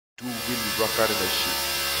really rock out in that shit.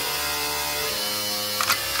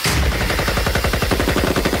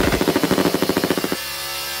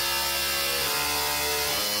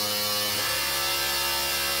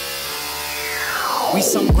 We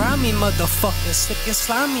some grimy motherfuckers, sick and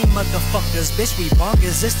slimy motherfuckers. Bitch, we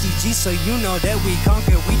bonkers, SDG, so you know that we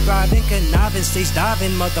conquer. We thrive in conniving, stage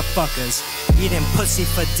diving motherfuckers. Eating pussy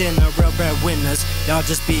for dinner, real breadwinners. Y'all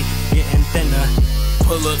just be getting thinner.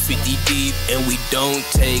 Pull up 50 deep and we don't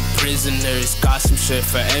take prisoners. Got some shit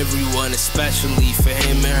for everyone, especially for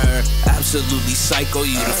him and her. Absolutely psycho,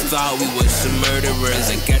 you'd have thought we was some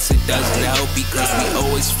murderers. I guess it doesn't help because we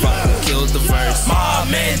always fucking kill the verse. My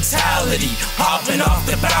mentality, hopping off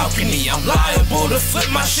the balcony. I'm liable to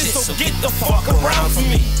flip my shit, so get the fuck around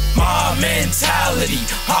from me. My mentality,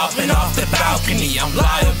 hopping off the balcony. I'm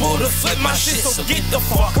liable to flip my shit, so get the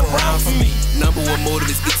fuck around from me. Number one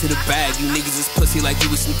motive is get to the bag. You niggas is pussy like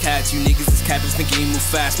you was some cats. You niggas is cappers thinking you move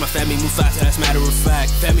fast. My family move fast, that's matter of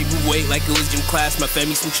fact. Family move weight like it was gym class. My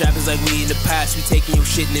family some trappers like we in the past. We taking your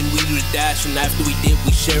shit and then we do the dash. And after we did,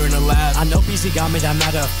 we sharing a laugh. I know BZ got me that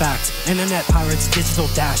matter of fact. Internet pirates,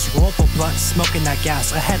 digital dash. Roll up a blunt, smoking that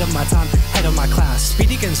gas. Ahead of my time, head of my class.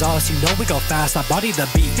 Speedy Gonzalez, you know we go fast. I body the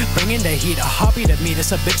beat, bringing the heat. A hobby to me,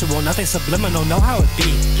 it's habitual, nothing subliminal. Know how it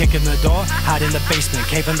be. Kicking the door, hide in the basement.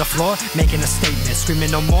 Cave on the floor, making a statement.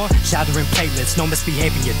 Screaming no more, shattering platelets. No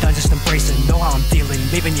misbehaving, you're done just embracing. Know how I'm feeling,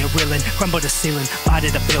 leaving you reeling. Crumble the ceiling, body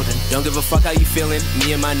the building. Don't give a fuck how you feeling.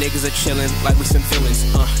 Me and my niggas are chilling like we some villains.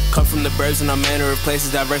 Come from the burbs and all manner of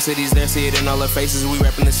places. Diversity's there, see it in all our faces. We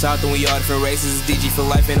reppin' the South and we all different races. DG for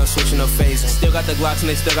life, ain't no switching no phases. Still got the Glocks and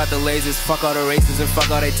they still got the lasers. Fuck all the races and fuck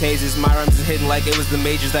all they tasers. My rhymes is hidden like it was the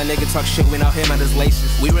majors. That nigga talk shit without him at his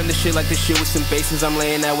laces. We run the shit like this shit with some bases. I'm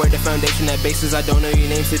laying that word, the foundation, that basis. I don't know your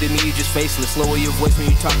name, so to me you just faceless. Lower your voice when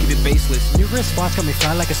you talk, keep it baseless. New wristwatch got me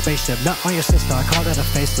fly like a spaceship. Not on your sister, I call that a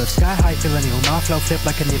facelift. Sky high feeling you, my flow flip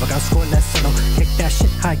like a needle. Got score, let's settle. Kick that shit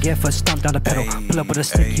high gear for stomp down the pedal. Pull up with a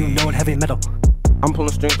stick, you know it heavy metal. I'm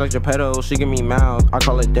pulling strings like Geppetto, she give me mouths, I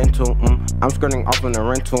call it dental. I'm skirting off in a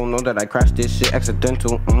rental, know that I crashed this shit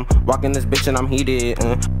accidental. Walking this bitch and I'm heated.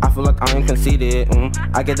 I feel like I ain't conceited.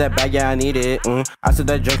 I get that bag, yeah I need it. I said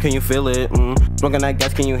that drink, can you feel it? Smoking that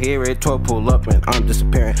gas, can you hear it? 12 pull up and I'm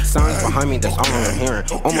disappearing. Signs behind me, that's all I'm hearing.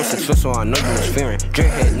 Almost 6 foot, so I know you was fearing.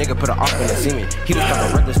 Dreadhead nigga put her off in the semen. He was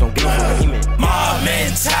like a reckless, don't give a fuck what he meant. My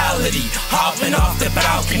mentality, hopping off the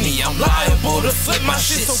balcony. I'm liable to flip my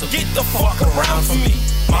shit, so get the fuck around from me.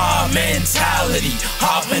 My mentality,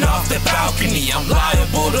 hopping off the balcony. I'm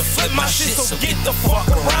liable to flip my shit, so get the fuck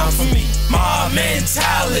around from me. My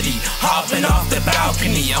mentality, hopping off the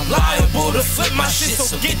balcony. I'm liable to flip my shit,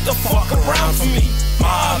 so get the fuck around from me.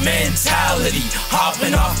 My mentality,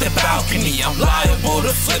 hopping off the balcony. I'm liable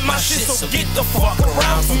to flip my shit, so get the fuck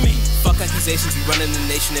around from me. Fuck accusations, we running the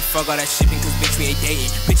nation and fuck all that shipping, cause bitch we ain't dating.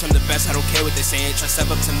 Bitch I'm the best, I don't care what they're saying. Try step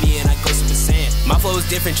up to me and I go super saiyan. My flow is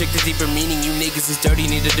different, trick the deeper meaning. You niggas is dirty,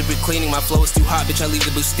 need a deeper cleaning. My flow is too hot, bitch I leave the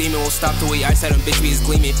boost steaming. Won't stop the way I said on bitch we is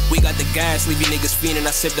gleaming. We got the gas, leave you niggas fiending. I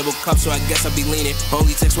sip double cup, so I guess I'll be leaning.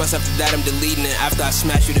 Only text once, after that I'm deleting it. After I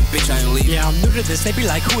smash you, then bitch I ain't leaving. Yeah, I'm new to this, they be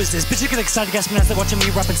like, who is this? Bitch, you get excited, gasping as they're watching me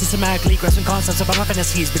rapping systematically, grasping concepts about my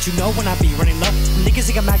fantasies. But you know when I be running low, niggas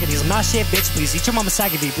think I'm maggoties. I'm not shit, bitch, please. Eat your mama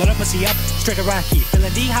saggy, blood up, pussy up, straight Iraqi.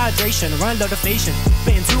 Feeling dehydration, run low deflation.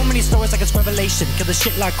 Spitting too many stories like it's revelation. Kill the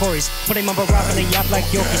shit like Corey's. Put a mumble rap and they yap like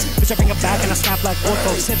Yorkies. Bitch, I bring it back and I snap like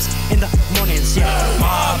Ortho sips in the mornings, yeah.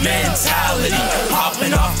 My mentality,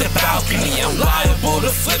 hopping off the balcony. I'm liable to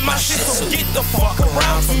flip my shit, so get the fuck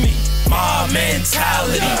around from me. My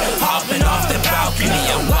mentality, hopping off the balcony.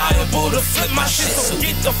 I'm liable to flip my shit, so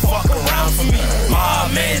get the fuck around from me.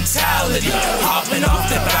 My mentality, hopping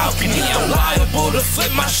off the balcony. I'm liable to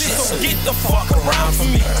flip my shit, so get the fuck around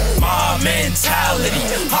from me. My mentality,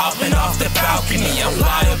 hopping off the balcony. I'm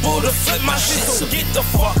liable to flip my shit, so get the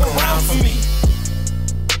fuck around from me.